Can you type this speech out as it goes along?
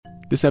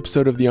This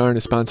episode of The Yarn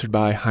is sponsored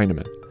by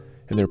Heinemann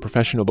and their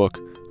professional book,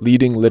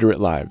 Leading Literate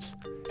Lives,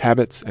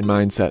 Habits and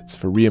Mindsets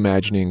for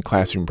Reimagining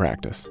Classroom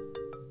Practice.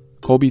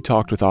 Colby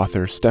talked with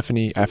author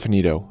Stephanie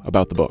Affinito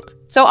about the book.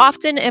 So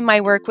often in my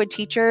work with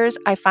teachers,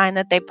 I find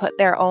that they put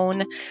their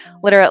own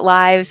literate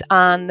lives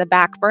on the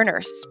back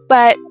burners.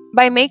 But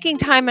by making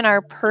time in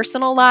our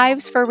personal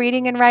lives for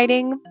reading and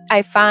writing,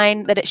 I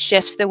find that it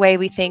shifts the way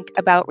we think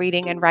about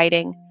reading and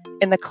writing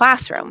in the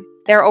classroom.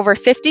 There are over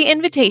 50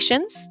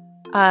 invitations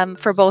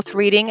for both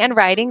reading and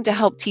writing to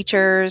help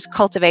teachers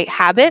cultivate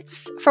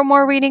habits for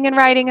more reading and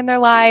writing in their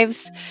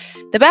lives.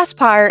 The best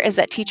part is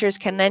that teachers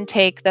can then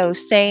take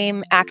those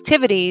same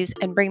activities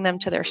and bring them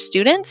to their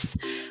students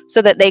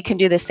so that they can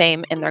do the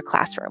same in their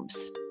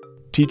classrooms.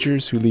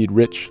 Teachers who lead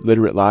rich,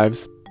 literate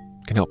lives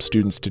can help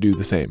students to do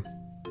the same.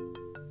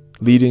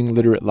 Leading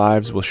Literate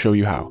Lives will show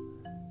you how.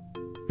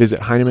 Visit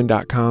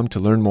Heinemann.com to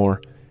learn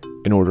more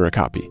and order a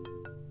copy.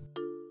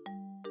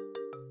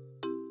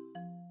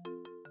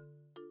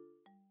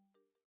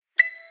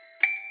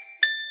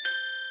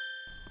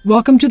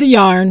 Welcome to The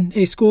Yarn,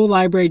 a school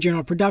library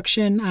journal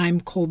production.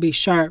 I'm Colby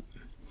Sharp.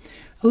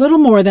 A little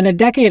more than a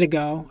decade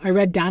ago, I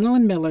read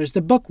Donalyn Miller's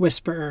The Book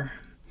Whisperer.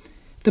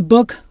 The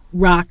book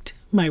rocked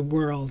my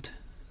world.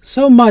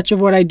 So much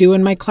of what I do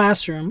in my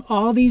classroom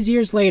all these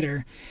years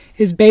later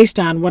is based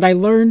on what I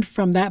learned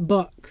from that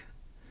book.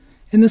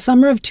 In the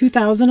summer of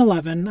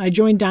 2011, I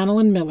joined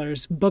Donalyn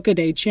Miller's Book a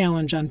Day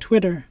Challenge on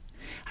Twitter.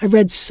 I've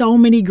read so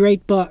many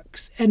great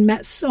books and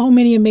met so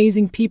many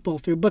amazing people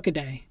through Book a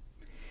Day.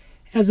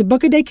 As the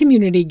Book a Day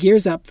community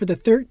gears up for the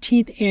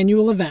 13th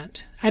annual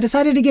event, I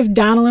decided to give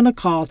Donalyn a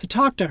call to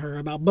talk to her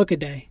about Book a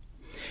Day.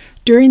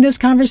 During this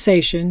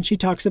conversation, she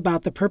talks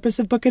about the purpose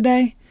of Book a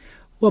Day,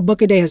 what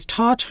Book a Day has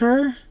taught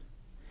her,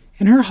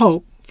 and her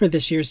hope for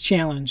this year's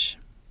challenge.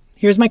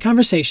 Here's my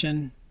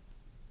conversation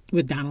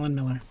with Donalyn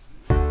Miller.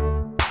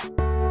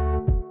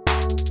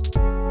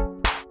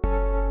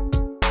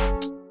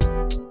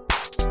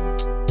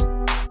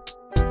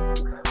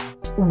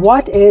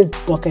 What is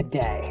Book a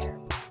Day?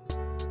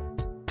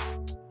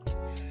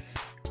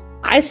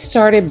 I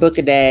started Book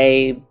a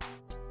Day,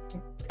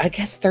 I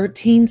guess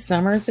 13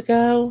 summers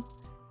ago,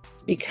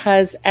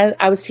 because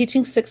I was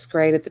teaching sixth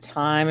grade at the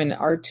time, and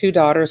our two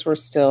daughters were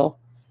still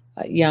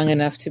young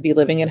enough to be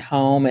living at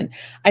home. And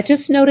I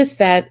just noticed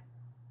that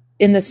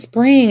in the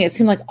spring, it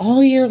seemed like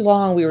all year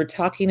long we were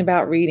talking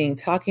about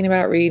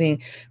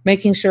reading,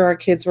 making sure our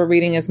kids were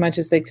reading as much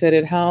as they could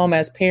at home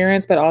as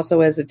parents, but also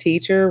as a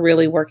teacher,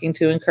 really working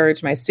to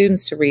encourage my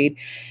students to read.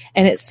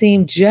 And it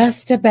seemed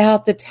just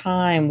about the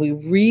time we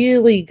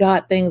really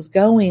got things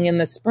going in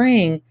the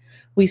spring,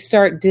 we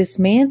start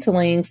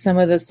dismantling some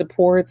of the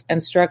supports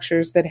and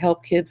structures that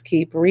help kids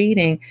keep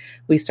reading.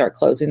 We start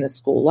closing the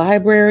school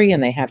library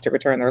and they have to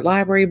return their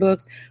library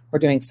books. We're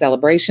doing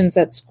celebrations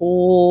at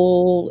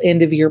school,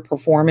 end of year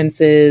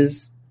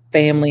performances,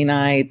 family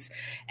nights,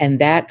 and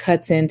that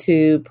cuts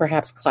into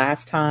perhaps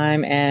class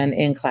time and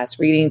in-class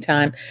reading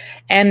time.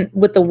 And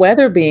with the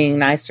weather being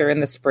nicer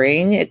in the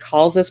spring, it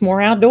calls us more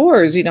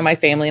outdoors. You know, my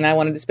family and I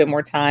wanted to spend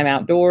more time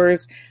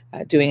outdoors,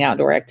 doing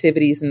outdoor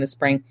activities in the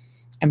spring.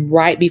 And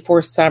right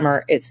before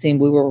summer, it seemed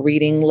we were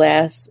reading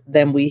less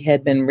than we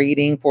had been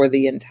reading for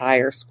the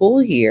entire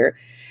school year.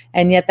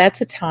 And yet that's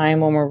a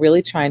time when we're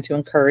really trying to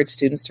encourage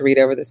students to read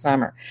over the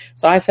summer.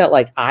 So I felt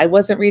like I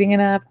wasn't reading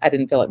enough. I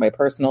didn't feel like my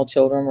personal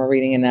children were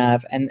reading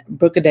enough. And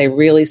Book a Day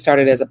really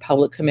started as a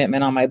public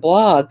commitment on my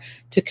blog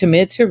to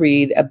commit to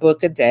read a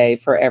book a day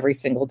for every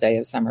single day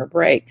of summer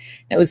break.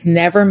 It was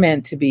never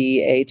meant to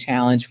be a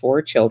challenge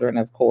for children,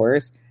 of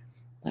course.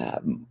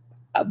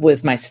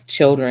 With my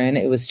children,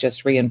 it was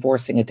just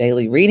reinforcing a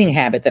daily reading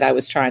habit that I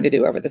was trying to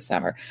do over the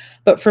summer.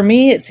 But for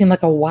me, it seemed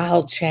like a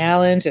wild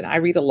challenge. And I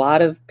read a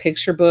lot of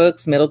picture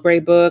books, middle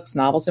grade books,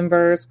 novels in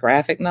verse,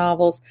 graphic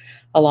novels,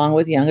 along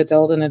with young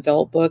adult and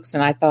adult books.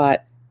 And I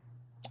thought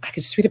I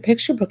could just read a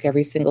picture book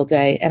every single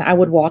day. And I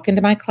would walk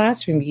into my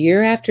classroom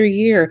year after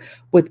year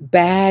with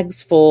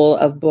bags full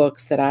of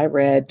books that I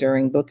read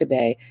during Book a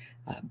Day.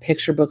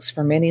 Picture books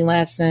for mini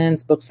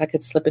lessons, books I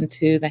could slip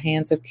into the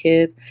hands of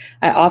kids.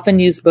 I often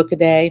use Book a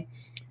Day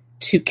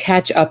to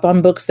catch up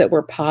on books that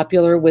were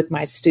popular with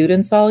my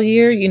students all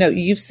year. You know,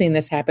 you've seen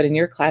this happen in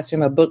your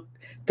classroom. A book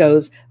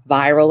goes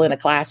viral in a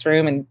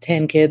classroom and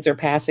 10 kids are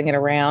passing it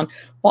around.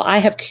 Well, I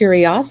have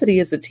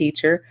curiosity as a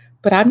teacher,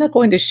 but I'm not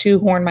going to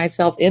shoehorn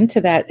myself into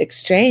that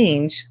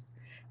exchange.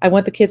 I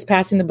want the kids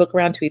passing the book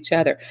around to each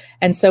other.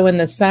 And so in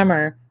the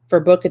summer for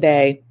Book a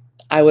Day,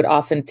 I would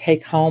often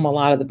take home a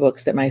lot of the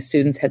books that my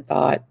students had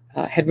thought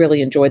had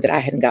really enjoyed that I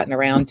hadn't gotten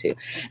around to.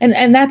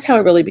 And that's how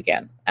it really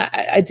began.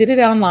 I did it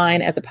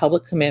online as a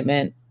public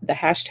commitment. The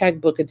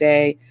hashtag Book a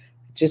Day,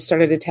 just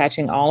started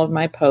attaching all of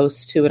my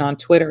posts to it on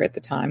Twitter at the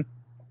time.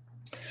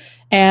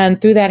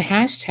 And through that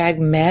hashtag,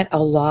 met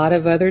a lot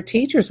of other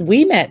teachers.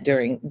 We met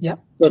during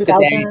Book a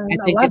Day,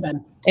 I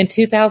think in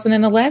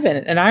 2011.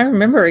 And I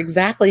remember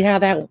exactly how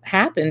that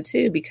happened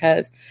too,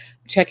 because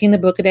checking the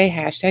Book a Day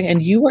hashtag,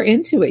 and you were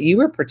into it. You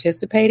were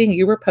participating,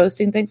 you were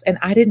posting things, and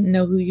I didn't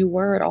know who you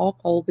were at all,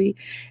 Colby.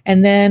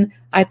 And then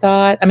I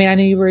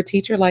knew you were a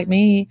teacher like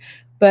me,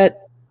 but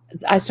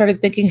I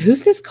started thinking,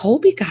 who's this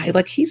Colby guy?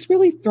 Like, he's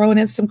really throwing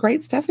in some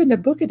great stuff into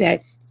Book a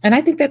Day. And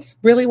I think that's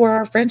really where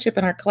our friendship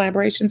and our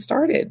collaboration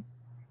started.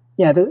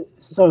 Yeah,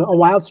 so a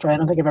wild story. I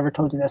don't think I've ever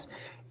told you this.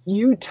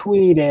 You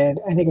tweeted,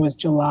 I think it was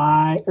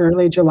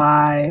early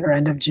July or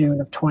end of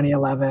June of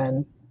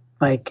 2011,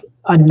 like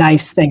a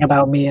nice thing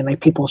about me and like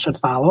people should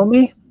follow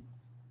me.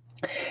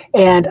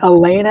 And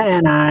Elena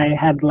and I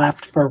had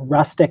left for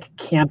rustic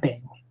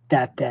camping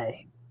that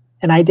day.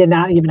 And I did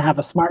not even have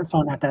a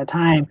smartphone at that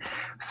time.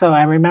 So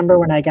I remember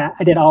when I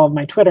did all of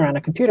my Twitter on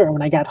a computer. And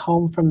when I got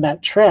home from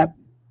that trip,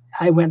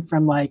 I went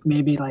from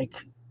maybe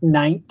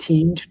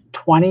 19,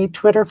 20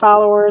 Twitter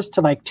followers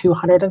to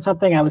 200 and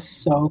something. I was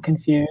so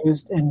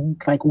confused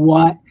and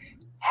what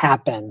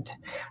happened.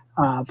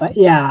 But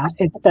yeah,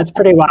 that's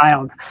pretty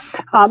wild.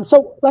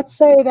 So let's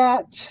say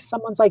that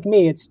someone's like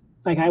me. It's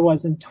like I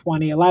was in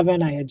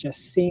 2011. I had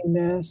just seen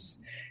this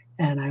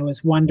and I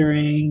was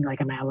wondering,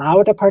 am I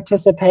allowed to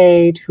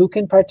participate? Who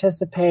can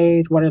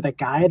participate? What are the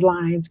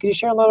guidelines? Can you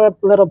share a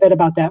little bit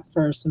about that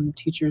for some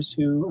teachers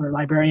or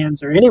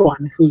librarians or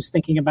anyone who's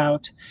thinking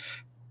about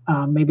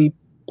maybe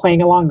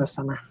playing along this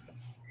summer?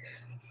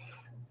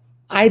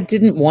 I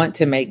didn't want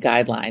to make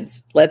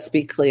guidelines. Let's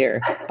be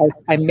clear.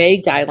 I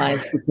made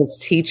guidelines because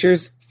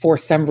teachers, for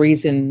some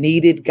reason,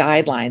 needed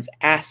guidelines,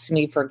 asked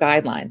me for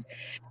guidelines.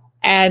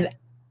 And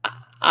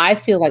I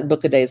feel like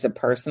Book a Day is a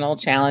personal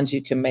challenge.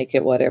 You can make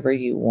it whatever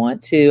you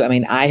want to. I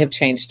mean, I have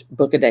changed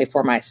Book a Day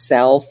for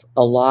myself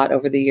a lot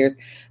over the years,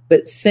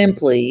 but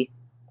simply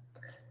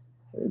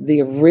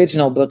the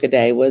original Book a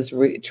Day was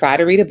try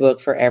to read a book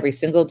for every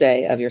single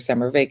day of your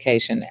summer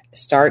vacation.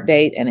 Start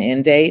date and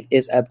end date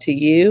is up to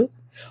you.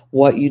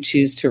 What you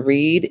choose to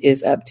read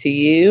is up to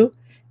you.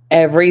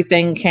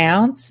 Everything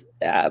counts,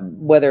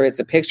 whether it's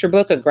a picture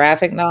book, a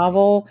graphic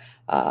novel,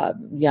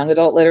 young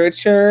adult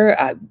literature.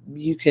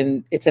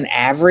 It's an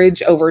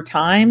average over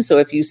time. So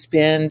if you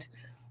spend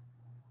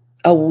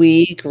a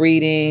week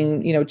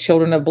reading,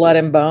 Children of Blood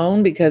and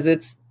Bone, because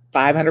it's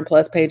 500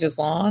 plus pages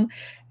long,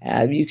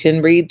 you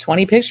can read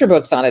 20 picture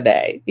books on a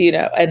day,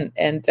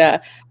 and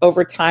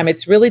over time,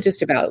 it's really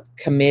just about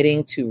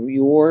committing to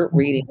your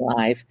reading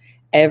life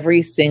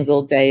every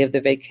single day of the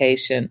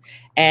vacation.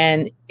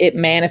 And it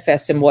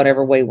manifests in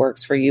whatever way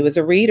works for you as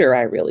a reader,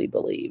 I really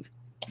believe.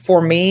 For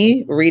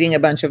me, reading a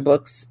bunch of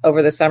books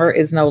over the summer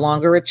is no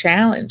longer a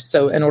challenge.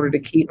 So in order to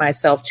keep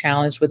myself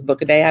challenged with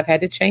Book a Day, I've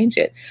had to change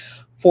it.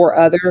 For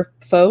other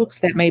folks,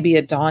 that may be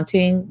a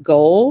daunting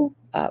goal.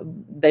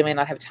 They may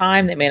not have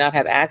time, they may not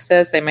have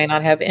access, they may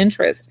not have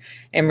interest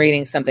in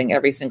reading something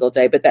every single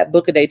day. But that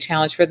Book a Day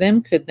challenge for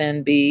them could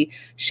then be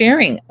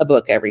sharing a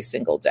book every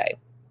single day.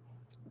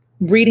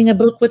 Reading a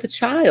book with a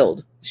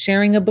child,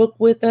 sharing a book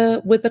with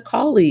a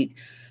colleague.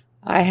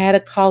 I had a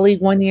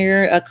colleague one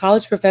year, a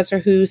college professor,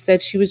 who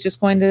said she was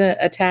just going to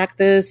attack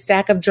the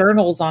stack of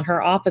journals on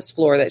her office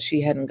floor that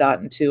she hadn't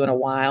gotten to in a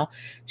while.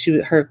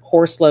 Her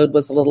course load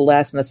was a little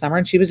less in the summer,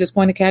 and she was just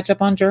going to catch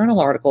up on journal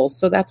articles.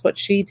 So that's what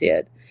she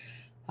did.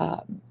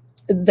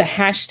 The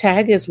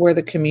hashtag is where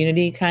the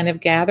community kind of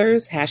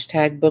gathers,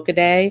 hashtag Book a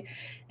Day.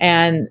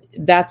 And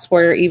that's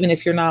where, even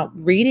if you're not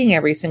reading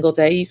every single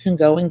day, you can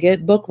go and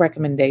get book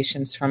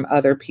recommendations from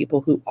other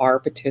people who are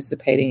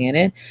participating in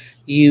it.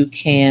 You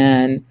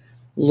can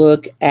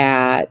look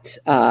at,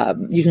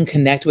 you can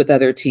connect with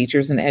other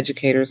teachers and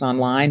educators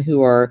online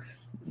who are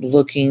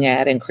looking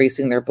at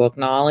increasing their book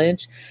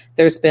knowledge.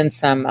 There's been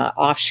some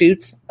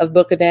offshoots of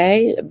Book a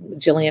Day.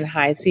 Jillian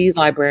Heisey,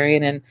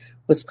 librarian in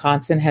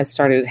Wisconsin, has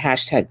started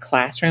hashtag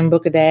Classroom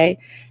Book a Day.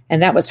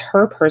 And that was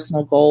her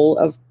personal goal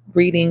of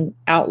reading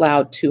out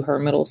loud to her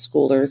middle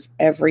schoolers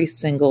every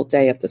single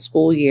day of the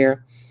school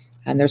year.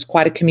 And there's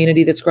quite a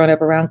community that's grown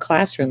up around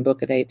Classroom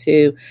Book a Day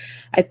too.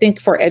 I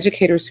think for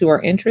educators who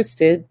are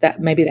interested,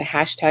 that maybe the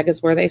hashtag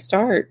is where they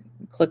start.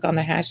 Click on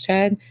the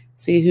hashtag,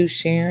 see who's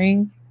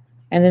sharing,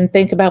 and then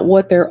think about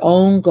what their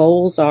own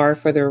goals are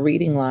for their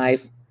reading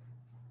life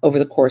over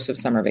the course of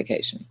summer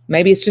vacation.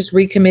 Maybe it's just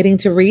recommitting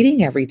to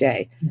reading every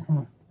day.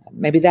 Mm-hmm.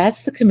 Maybe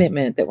that's the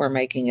commitment that we're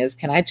making, is,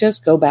 can I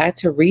just go back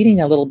to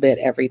reading a little bit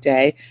every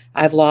day?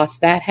 I've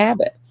lost that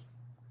habit.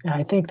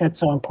 I think that's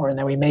so important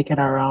that we make it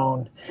our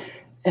own,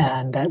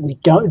 and that we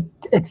don't,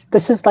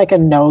 this is like a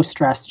no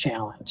stress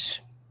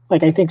challenge.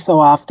 Like, I think so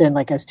often,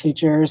 as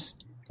teachers,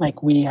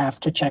 we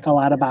have to check a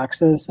lot of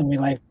boxes, and we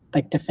like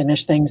to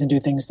finish things and do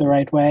things the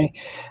right way.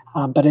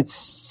 But it's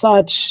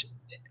such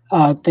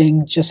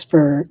thing just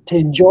to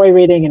enjoy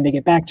reading and to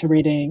get back to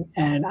reading.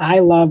 And I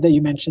love that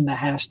you mentioned the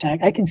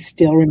hashtag. I can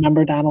still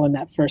remember, Donald,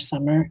 that first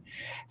summer,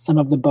 some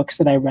of the books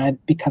that I read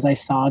because I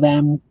saw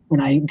them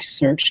when I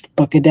searched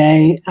Book a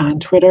Day on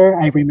Twitter.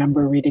 I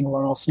remember reading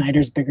Laurel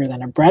Snyder's Bigger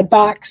Than a Bread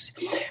Box.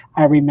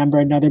 I remember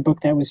another book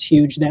that was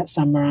huge that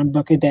summer on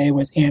Book a Day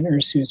was Aunt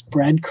Ursu's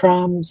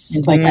Breadcrumbs.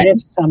 Mm-hmm. Like I have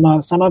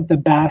some of the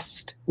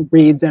best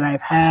reads that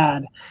I've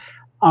had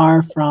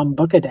are from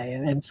Book a Day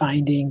and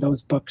finding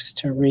those books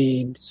to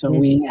read. So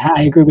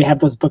I agree, we have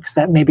those books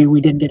that maybe we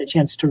didn't get a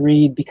chance to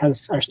read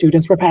because our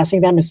students were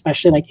passing them,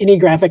 especially like any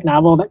graphic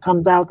novel that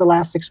comes out the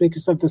last 6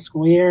 weeks of the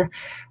school year.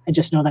 I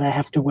just know that I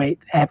have to wait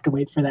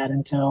for that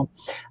until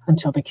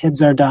the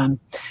kids are done.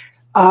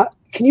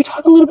 Can you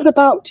talk a little bit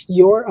about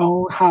your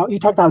own, how you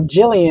talked about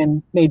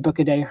Jillian made Book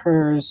a Day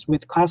hers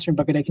with Classroom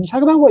Book a Day. Can you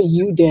talk about what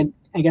you did,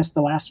 I guess,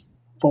 the last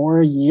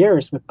 4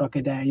 years with Book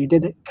a Day? You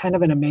did kind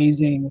of an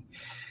amazing,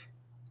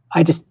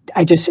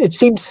 it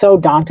seemed so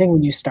daunting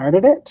when you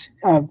started it.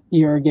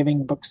 You're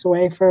giving books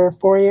away for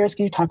 4 years.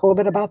 Can you talk a little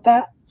bit about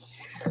that?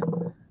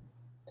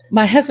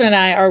 My husband and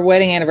I, our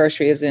wedding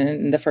anniversary is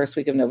in the first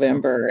week of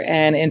November.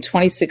 And in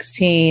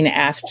 2016,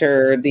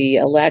 after the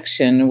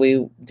election,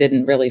 we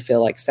didn't really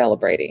feel like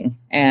celebrating.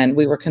 And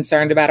we were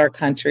concerned about our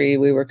country.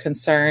 We were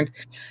concerned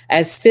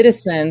as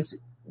citizens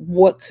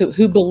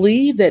who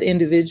believe that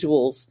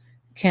individuals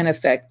can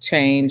affect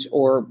change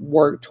or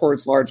work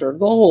towards larger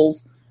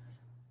goals.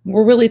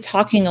 We're really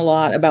talking a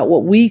lot about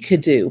what we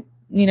could do,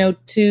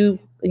 to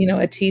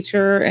a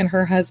teacher and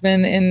her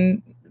husband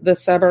in the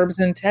suburbs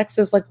in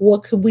Texas, like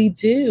what could we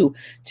do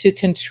to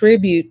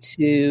contribute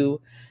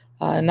to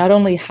not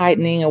only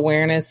heightening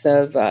awareness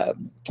of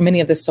many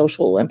of the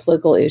social and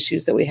political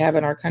issues that we have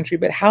in our country,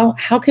 but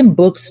how can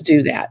books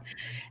do that?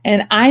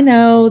 And I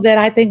know that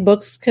I think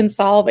books can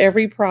solve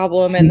every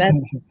problem, and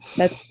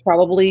that's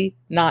probably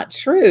not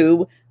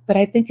true, but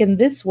I think in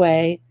this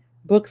way,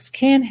 books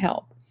can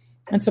help.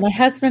 And so my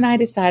husband and I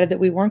decided that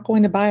we weren't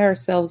going to buy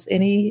ourselves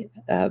any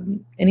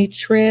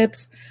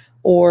trips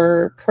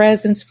or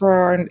presents for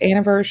our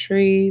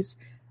anniversaries.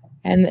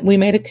 And we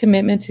made a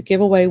commitment to give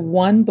away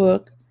one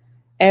book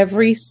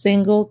every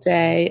single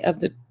day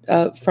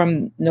of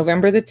from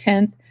November the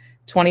 10th,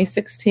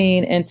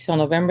 2016 until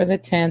November the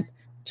 10th,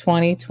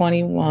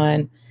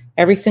 2021,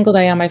 every single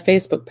day on my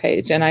Facebook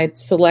page. And I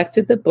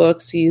selected the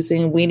books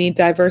using We Need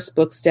Diverse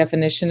Books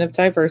definition of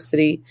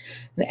diversity.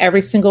 And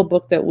every single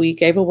book that we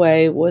gave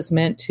away was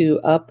meant to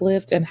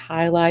uplift and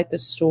highlight the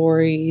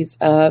stories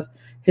of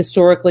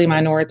historically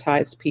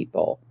minoritized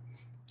people.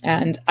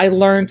 And I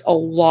learned a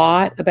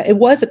lot about, it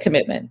was a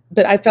commitment,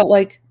 but I felt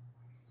like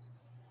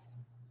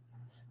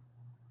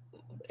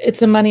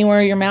it's a money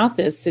where your mouth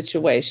is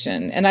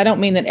situation. And I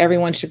don't mean that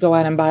everyone should go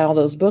out and buy all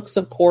those books.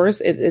 Of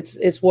course,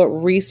 it's what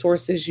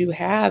resources you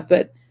have.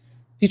 But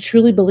if you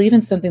truly believe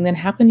in something, then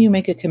how can you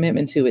make a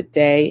commitment to it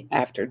day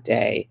after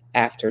day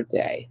after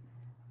day?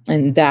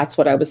 And that's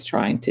what I was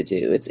trying to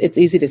do. It's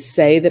easy to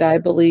say that I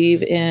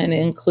believe in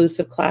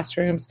inclusive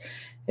classrooms.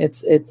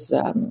 It's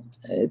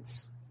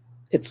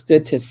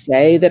good to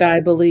say that I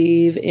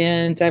believe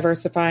in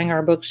diversifying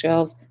our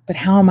bookshelves, but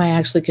how am I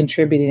actually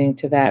contributing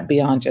to that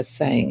beyond just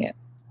saying it?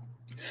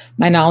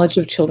 My knowledge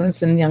of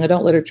children's and young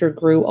adult literature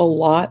grew a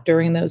lot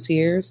during those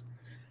years,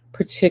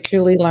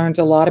 particularly learned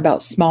a lot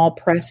about small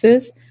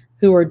presses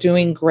who are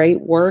doing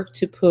great work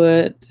to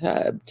put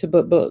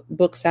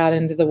books out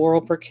into the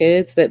world for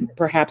kids that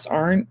perhaps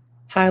aren't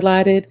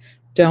highlighted,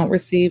 don't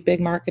receive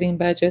big marketing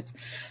budgets.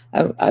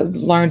 I've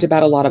learned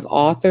about a lot of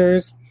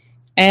authors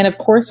and, of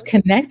course,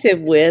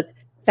 connected with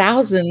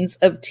thousands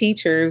of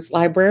teachers,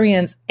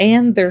 librarians,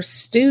 and their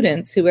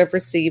students who have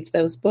received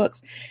those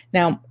books.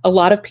 Now, a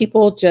lot of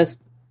people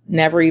just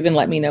never even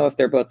let me know if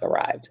their book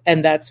arrived,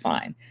 and that's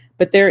fine.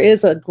 But there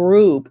is a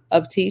group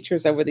of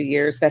teachers over the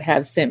years that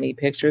have sent me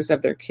pictures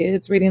of their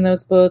kids reading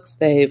those books.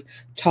 They've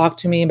talked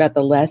to me about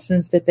the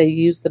lessons that they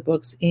use the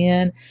books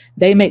in.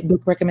 They make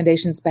book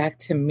recommendations back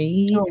to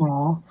me,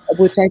 Aww.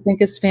 which I think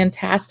is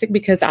fantastic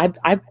because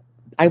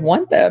I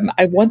want them.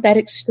 I want that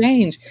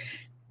exchange.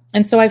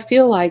 And so I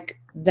feel like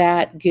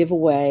that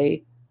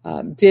giveaway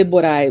did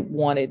what I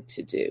wanted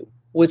to do,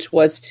 which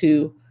was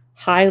to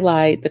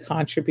highlight the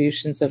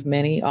contributions of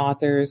many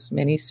authors,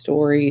 many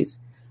stories,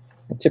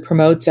 to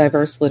promote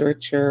diverse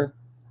literature,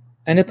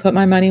 and to put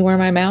my money where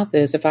my mouth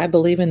is. If I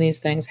believe in these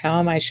things, how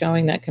am I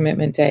showing that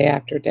commitment day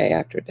after day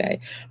after day?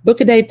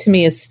 Book a Day to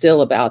me is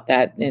still about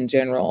that in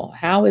general.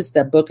 How is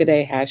the Book a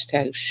Day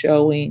hashtag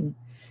showing,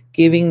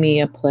 giving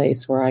me a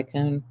place where I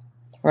can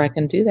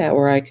do that,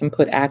 where I can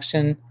put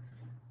action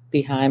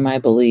behind my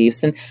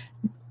beliefs? And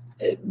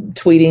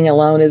tweeting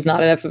alone is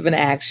not enough of an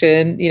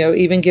action.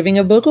 Even giving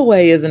a book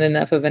away isn't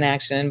enough of an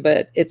action,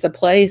 but it's a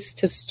place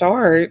to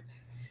start.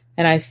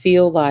 And I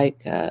feel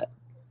like a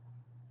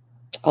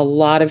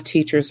lot of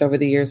teachers over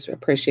the years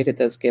appreciated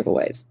those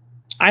giveaways.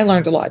 I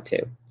learned a lot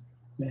too.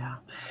 Yeah.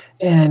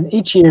 And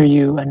each year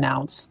you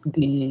announce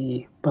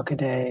the Book a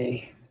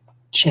Day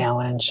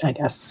challenge, I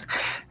guess.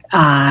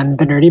 on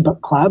the Nerdy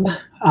Book Club.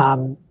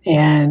 And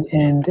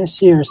in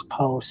this year's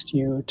post,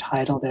 you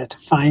titled it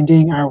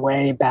Finding Our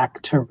Way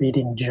Back to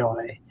Reading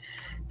Joy.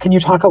 Can you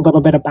talk a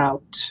little bit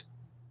about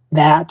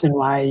that and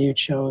why you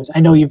chose? I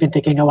know you've been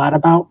thinking a lot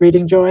about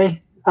reading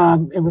joy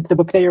with the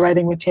book that you're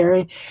writing with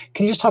Terry.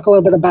 Can you just talk a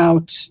little bit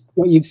about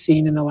what you've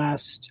seen in the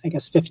last,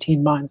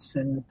 15 months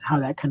and how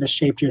that kind of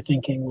shaped your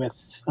thinking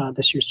with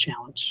this year's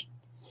challenge?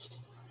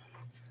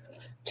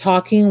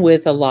 Talking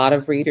with a lot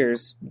of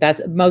readers.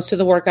 That's most of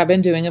the work I've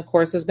been doing, of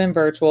course, has been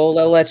virtual.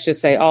 Let's just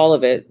say all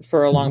of it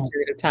for a long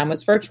period of time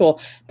was virtual.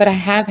 But I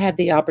have had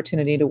the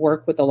opportunity to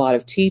work with a lot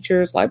of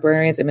teachers,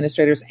 librarians,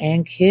 administrators,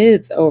 and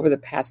kids over the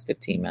past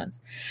 15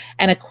 months.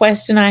 And a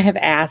question I have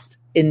asked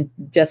in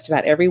just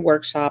about every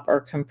workshop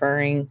or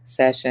conferring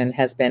session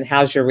has been,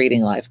 how's your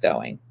reading life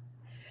going?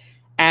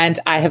 And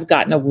I have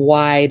gotten a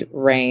wide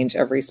range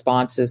of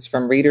responses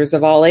from readers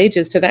of all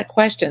ages to that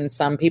question.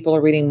 Some people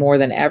are reading more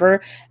than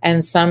ever,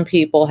 and some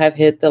people have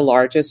hit the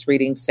largest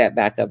reading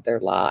setback of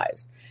their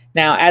lives.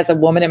 Now, as a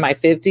woman in my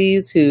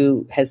 50s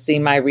who has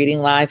seen my reading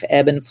life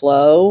ebb and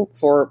flow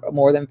for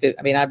more than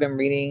 50, I've been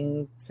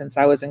reading since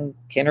I was in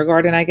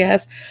kindergarten, I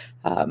guess.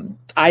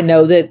 I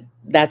know that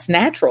that's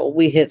natural.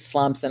 We hit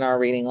slumps in our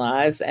reading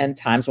lives and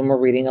times when we're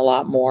reading a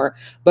lot more.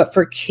 But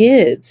for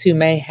kids who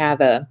may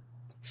have a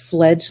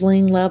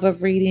fledgling love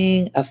of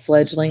reading, a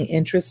fledgling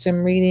interest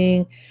in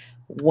reading,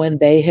 when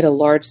they hit a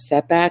large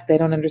setback, they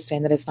don't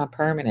understand that it's not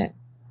permanent.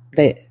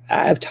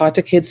 I've talked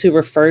to kids who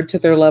referred to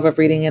their love of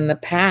reading in the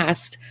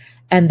past,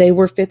 and they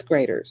were fifth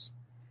graders.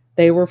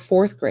 They were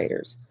fourth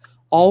graders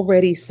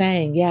already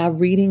saying, yeah,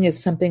 reading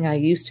is something I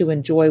used to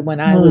enjoy when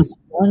I was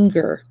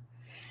younger.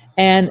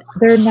 And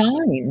they're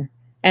 9.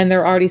 And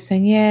they're already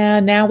saying, yeah,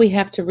 now we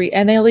have to read.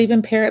 And they'll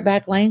even parrot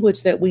back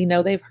language that we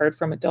know they've heard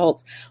from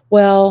adults.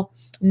 Well,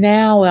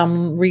 now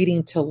I'm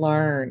reading to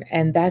learn.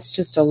 And that's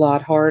just a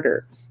lot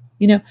harder.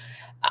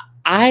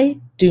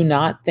 I do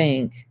not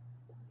think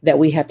that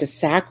we have to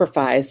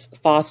sacrifice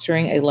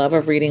fostering a love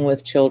of reading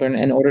with children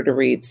in order to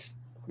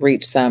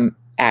reach some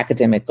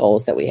academic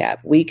goals that we have.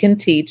 We can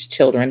teach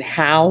children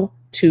how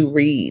to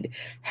read,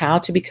 how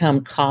to become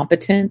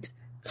competent,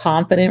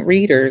 confident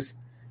readers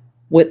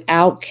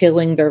without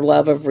killing their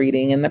love of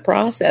reading in the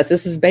process.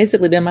 This has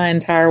basically been my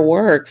entire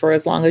work for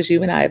as long as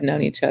you and I have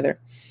known each other.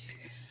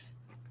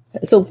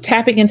 So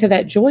tapping into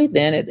that joy,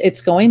 then,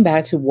 it's going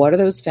back to what are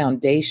those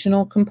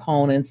foundational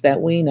components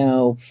that we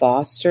know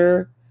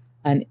foster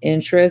an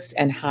interest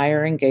and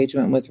higher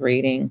engagement with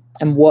reading,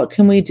 and what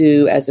can we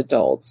do as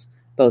adults,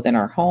 both in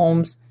our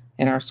homes,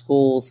 in our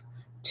schools,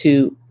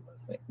 to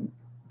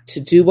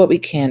do what we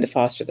can to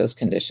foster those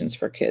conditions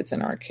for kids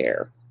in our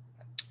care.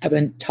 I've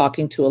been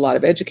talking to a lot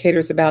of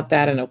educators about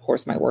that, and of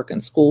course my work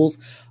in schools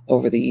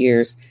over the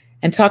years,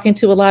 and talking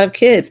to a lot of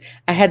kids.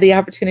 I had the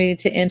opportunity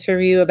to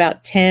interview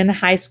about 10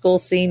 high school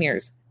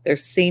seniors. They're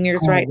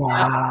seniors right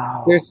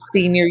now. Their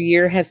senior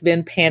year has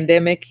been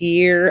pandemic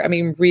year.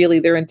 Really,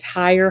 their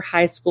entire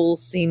high school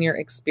senior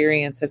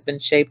experience has been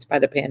shaped by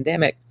the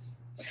pandemic.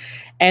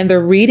 And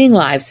their reading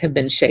lives have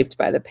been shaped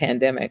by the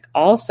pandemic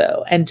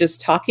also. And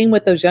just talking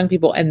with those young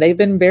people, and they've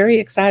been very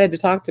excited to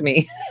talk to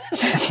me.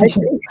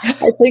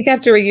 I think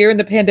after a year in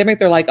the pandemic,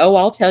 they're like, oh,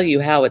 I'll tell you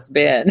how it's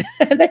been.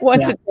 They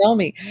want to tell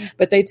me,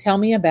 but they tell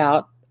me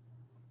about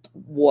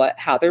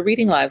how their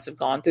reading lives have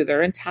gone through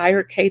their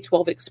entire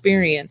K-12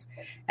 experience,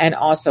 and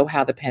also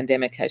how the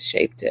pandemic has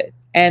shaped it.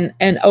 And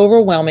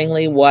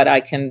overwhelmingly, what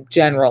I can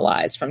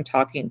generalize from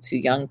talking to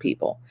young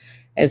people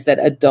is that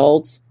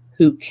adults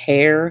who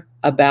care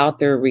about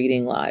their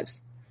reading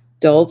lives,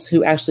 adults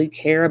who actually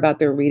care about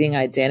their reading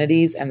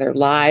identities and their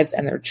lives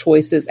and their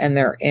choices and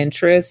their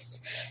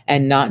interests,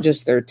 and not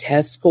just their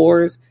test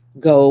scores,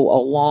 go a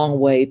long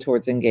way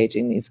towards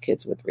engaging these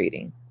kids with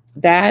reading.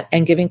 That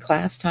and giving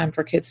class time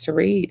for kids to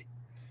read.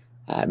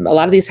 A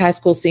lot of these high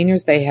school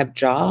seniors, they have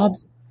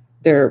jobs.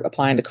 They're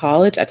applying to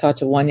college. I talked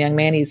to one young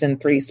man, he's in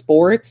 3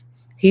 sports.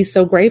 He's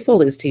so grateful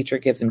his teacher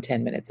gives him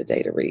 10 minutes a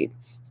day to read.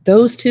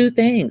 Those 2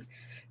 things,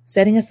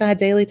 setting aside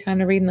daily time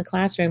to read in the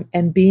classroom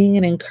and being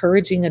an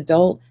encouraging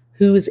adult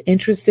who is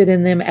interested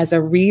in them as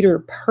a reader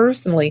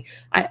personally.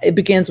 It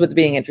begins with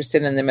being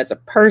interested in them as a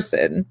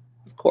person,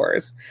 of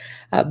course,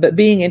 but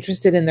being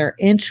interested in their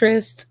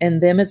interests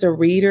and them as a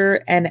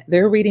reader and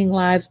their reading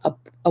lives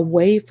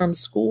away from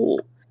school,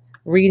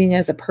 reading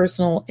as a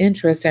personal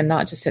interest and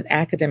not just an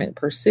academic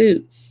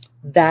pursuit.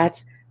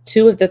 That's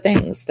 2 of the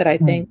things that I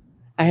think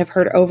I have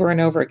heard over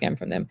and over again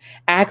from them.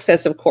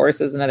 Access, of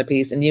course, is another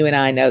piece. And you and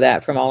I know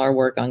that from all our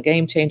work on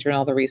Game Changer and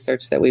all the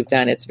research that we've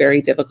done. It's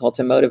very difficult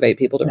to motivate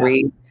people to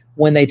read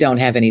when they don't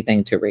have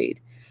anything to read.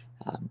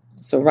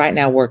 So right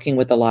now, working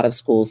with a lot of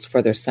schools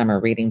for their summer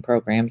reading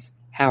programs,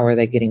 how are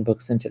they getting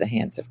books into the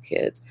hands of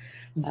kids?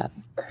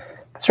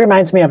 This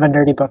reminds me of a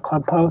Nerdy Book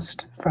Club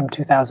post from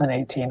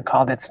 2018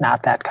 called It's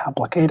Not That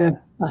Complicated.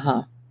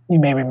 You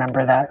may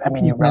remember that.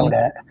 You wrote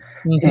it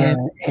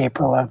in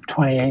April of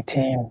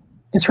 2018.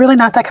 It's really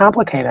not that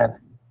complicated.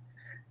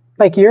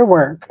 Like your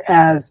work,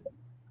 as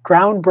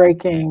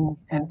groundbreaking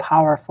and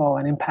powerful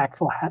and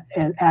impactful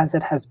as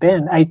it has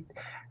been,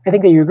 I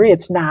think that you agree.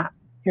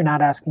 You're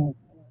not asking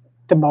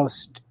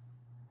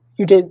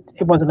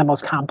it wasn't the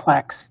most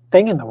complex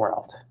thing in the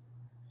world.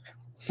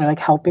 You're like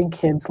helping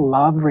kids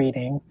love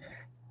reading,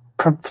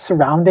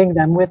 surrounding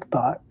them with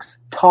books,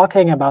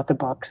 talking about the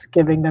books,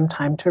 giving them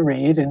time to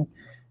read and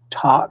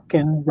talk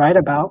and write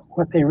about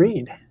what they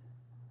read.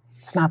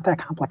 It's not that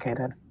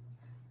complicated.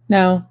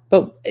 No,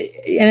 but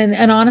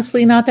and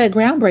honestly, not that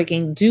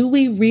groundbreaking. Do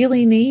we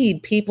really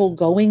need people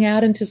going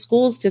out into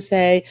schools to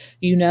say,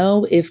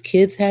 if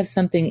kids have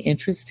something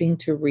interesting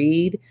to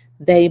read,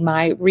 they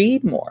might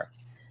read more?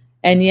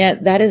 And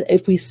yet that is,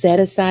 if we set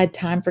aside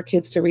time for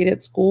kids to read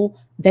at school,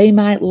 they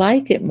might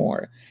like it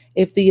more.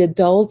 If the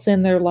adults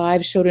in their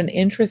lives showed an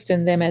interest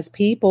in them as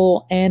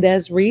people and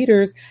as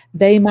readers,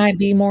 they might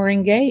be more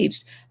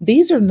engaged.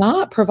 These are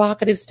not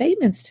provocative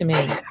statements to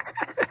me.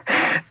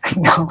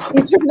 No.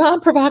 These are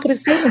not provocative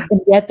statements,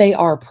 and yet they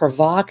are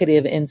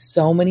provocative in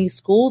so many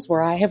schools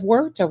where I have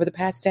worked over the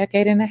past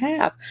decade and a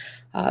half.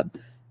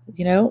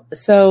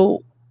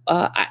 So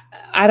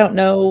I don't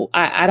know.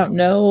 I don't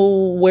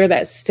know where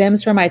that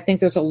stems from. I think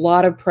there's a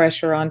lot of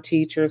pressure on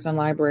teachers and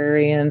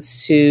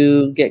librarians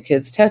to get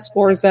kids' test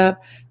scores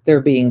up.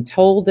 They're being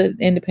told that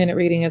independent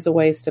reading is a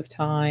waste of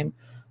time.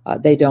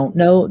 They don't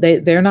know.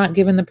 They're not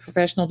given the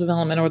professional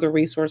development or the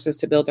resources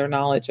to build their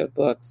knowledge of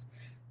books.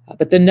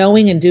 But the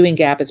knowing and doing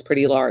gap is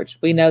pretty large.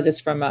 We know this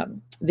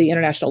from the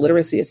International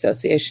Literacy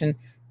Association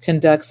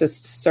conducts a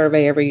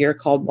survey every year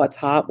called What's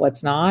Hot,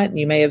 What's Not.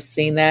 You may have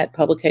seen that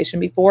publication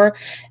before.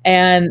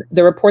 And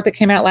the report that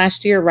came out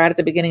last year, right at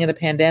the beginning of the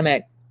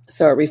pandemic,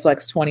 so it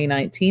reflects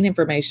 2019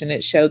 information,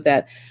 it showed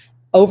that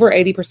over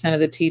 80% of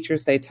the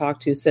teachers they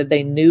talked to said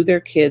they knew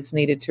their kids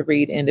needed to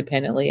read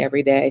independently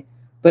every day,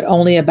 but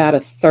only about a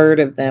third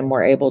of them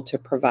were able to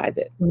provide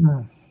it.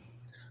 Mm-hmm.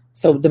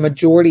 So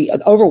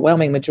the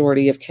overwhelming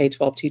majority of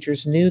K-12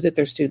 teachers knew that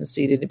their students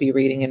needed to be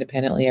reading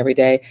independently every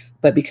day,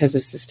 but because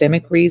of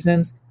systemic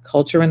reasons,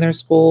 culture in their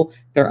school,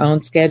 their own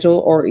schedule,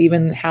 or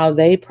even how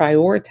they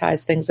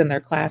prioritize things in their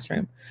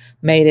classroom,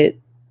 made it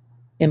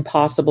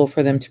impossible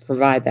for them to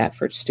provide that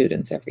for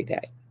students every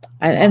day.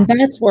 And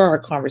that's where our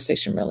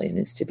conversation really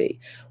needs to be.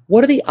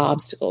 What are the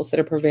obstacles that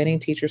are preventing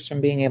teachers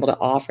from being able to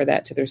offer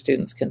that to their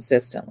students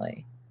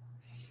consistently?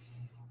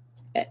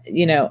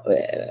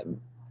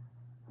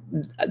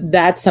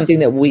 That's something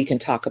that we can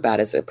talk about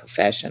as a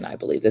profession, I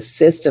believe, the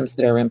systems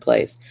that are in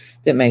place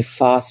that may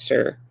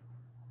foster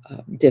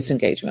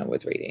disengagement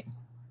with reading.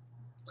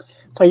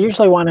 So I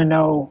usually want to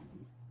know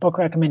book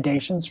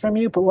recommendations from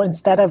you, but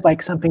instead of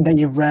like something that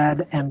you've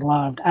read and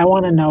loved, I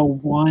want to know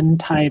one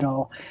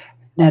title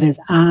that is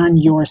on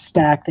your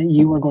stack that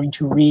you are going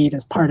to read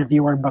as part of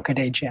your Book a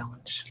Day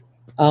challenge.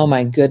 Oh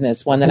my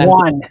goodness. One that I'm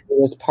going to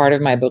do as part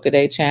of my Book a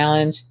Day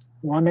challenge.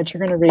 One that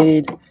you're going to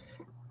read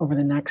over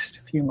the next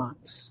few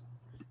months.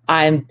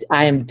 I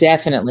am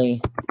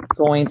definitely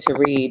going to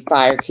read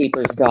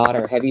Firekeeper's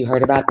Daughter. Have you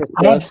heard about this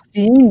book? I have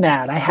seen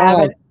that. I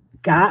haven't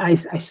got.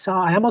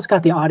 I almost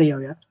got the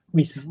audio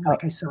recently.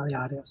 I saw the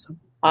audio. So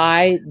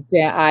I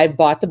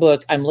bought the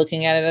book. I'm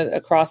looking at it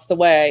across the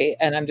way,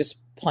 and I'm just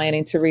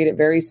planning to read it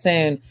very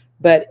soon.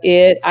 But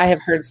I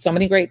have heard so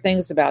many great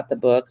things about the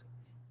book,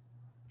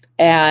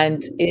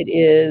 and it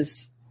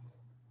is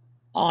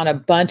on a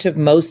bunch of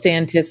most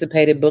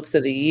anticipated books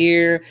of the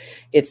year.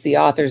 It's the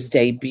author's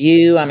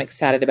debut. I'm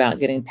excited about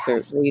getting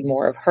to read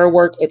more of her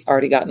work. It's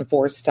already gotten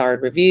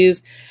 4-starred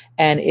reviews,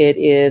 and it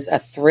is a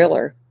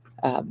thriller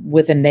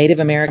with a Native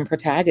American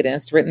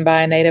protagonist written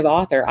by a Native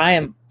author. I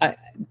am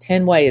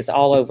 10 ways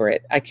all over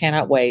it. I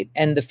cannot wait.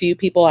 And the few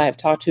people I have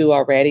talked to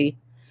already,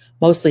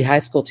 mostly high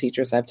school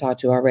teachers I've talked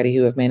to already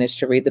who have managed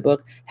to read the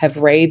book, have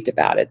raved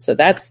about it. So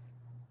that's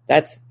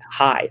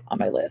high on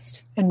my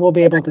list. And we'll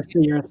be able to see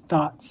your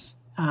thoughts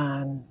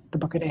on the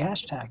Book a Day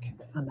hashtag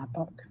on that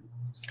book.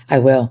 I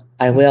will.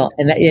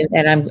 And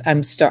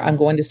I'm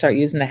going to start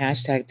using the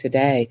hashtag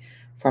today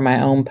for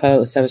my own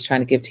posts. I was trying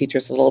to give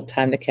teachers a little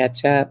time to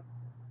catch up.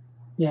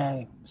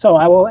 Yay. So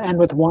I will end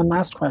with one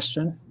last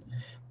question.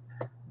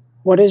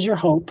 What is your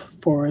hope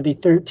for the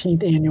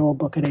 13th annual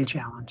Book a Day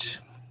challenge?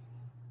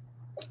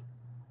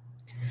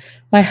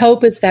 My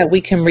hope is that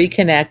we can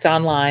reconnect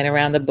online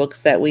around the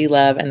books that we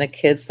love and the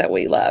kids that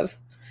we love.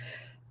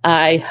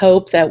 I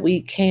hope that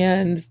we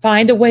can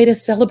find a way to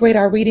celebrate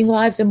our reading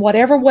lives in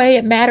whatever way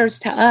it matters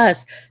to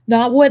us,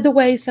 not what the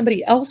way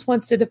somebody else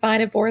wants to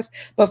define it for us,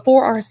 but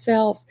for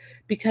ourselves,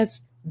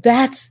 because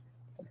that's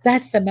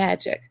the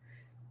magic.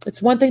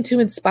 It's one thing to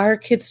inspire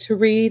kids to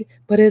read,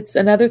 but it's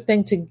another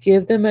thing to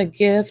give them a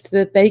gift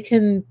that they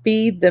can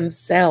feed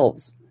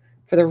themselves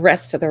for the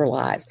rest of their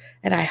lives.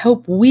 And I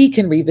hope we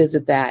can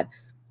revisit that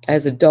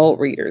as adult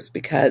readers,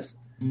 because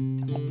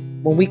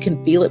when we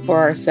can feel it for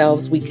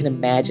ourselves, we can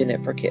imagine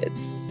it for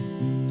kids.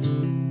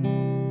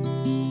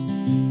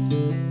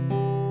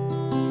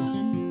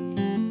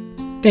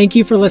 Thank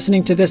you for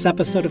listening to this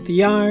episode of The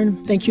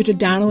Yarn. Thank you to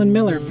Donalyn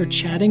Miller for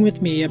chatting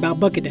with me about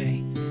Book a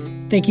Day.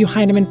 Thank you,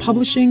 Heinemann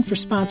Publishing, for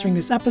sponsoring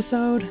this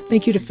episode.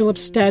 Thank you to Philip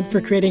Stead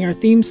for creating our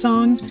theme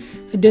song.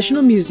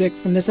 Additional music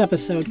from this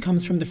episode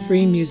comes from the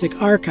Free Music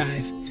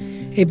Archive.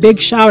 A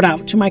big shout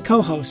out to my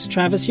co-host,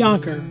 Travis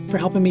Yonker, for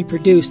helping me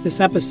produce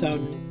this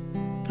episode.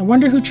 I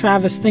wonder who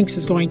Travis thinks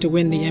is going to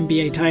win the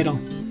NBA title.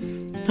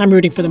 I'm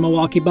rooting for the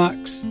Milwaukee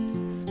Bucks.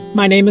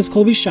 My name is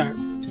Colby Sharp.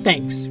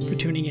 Thanks for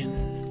tuning in.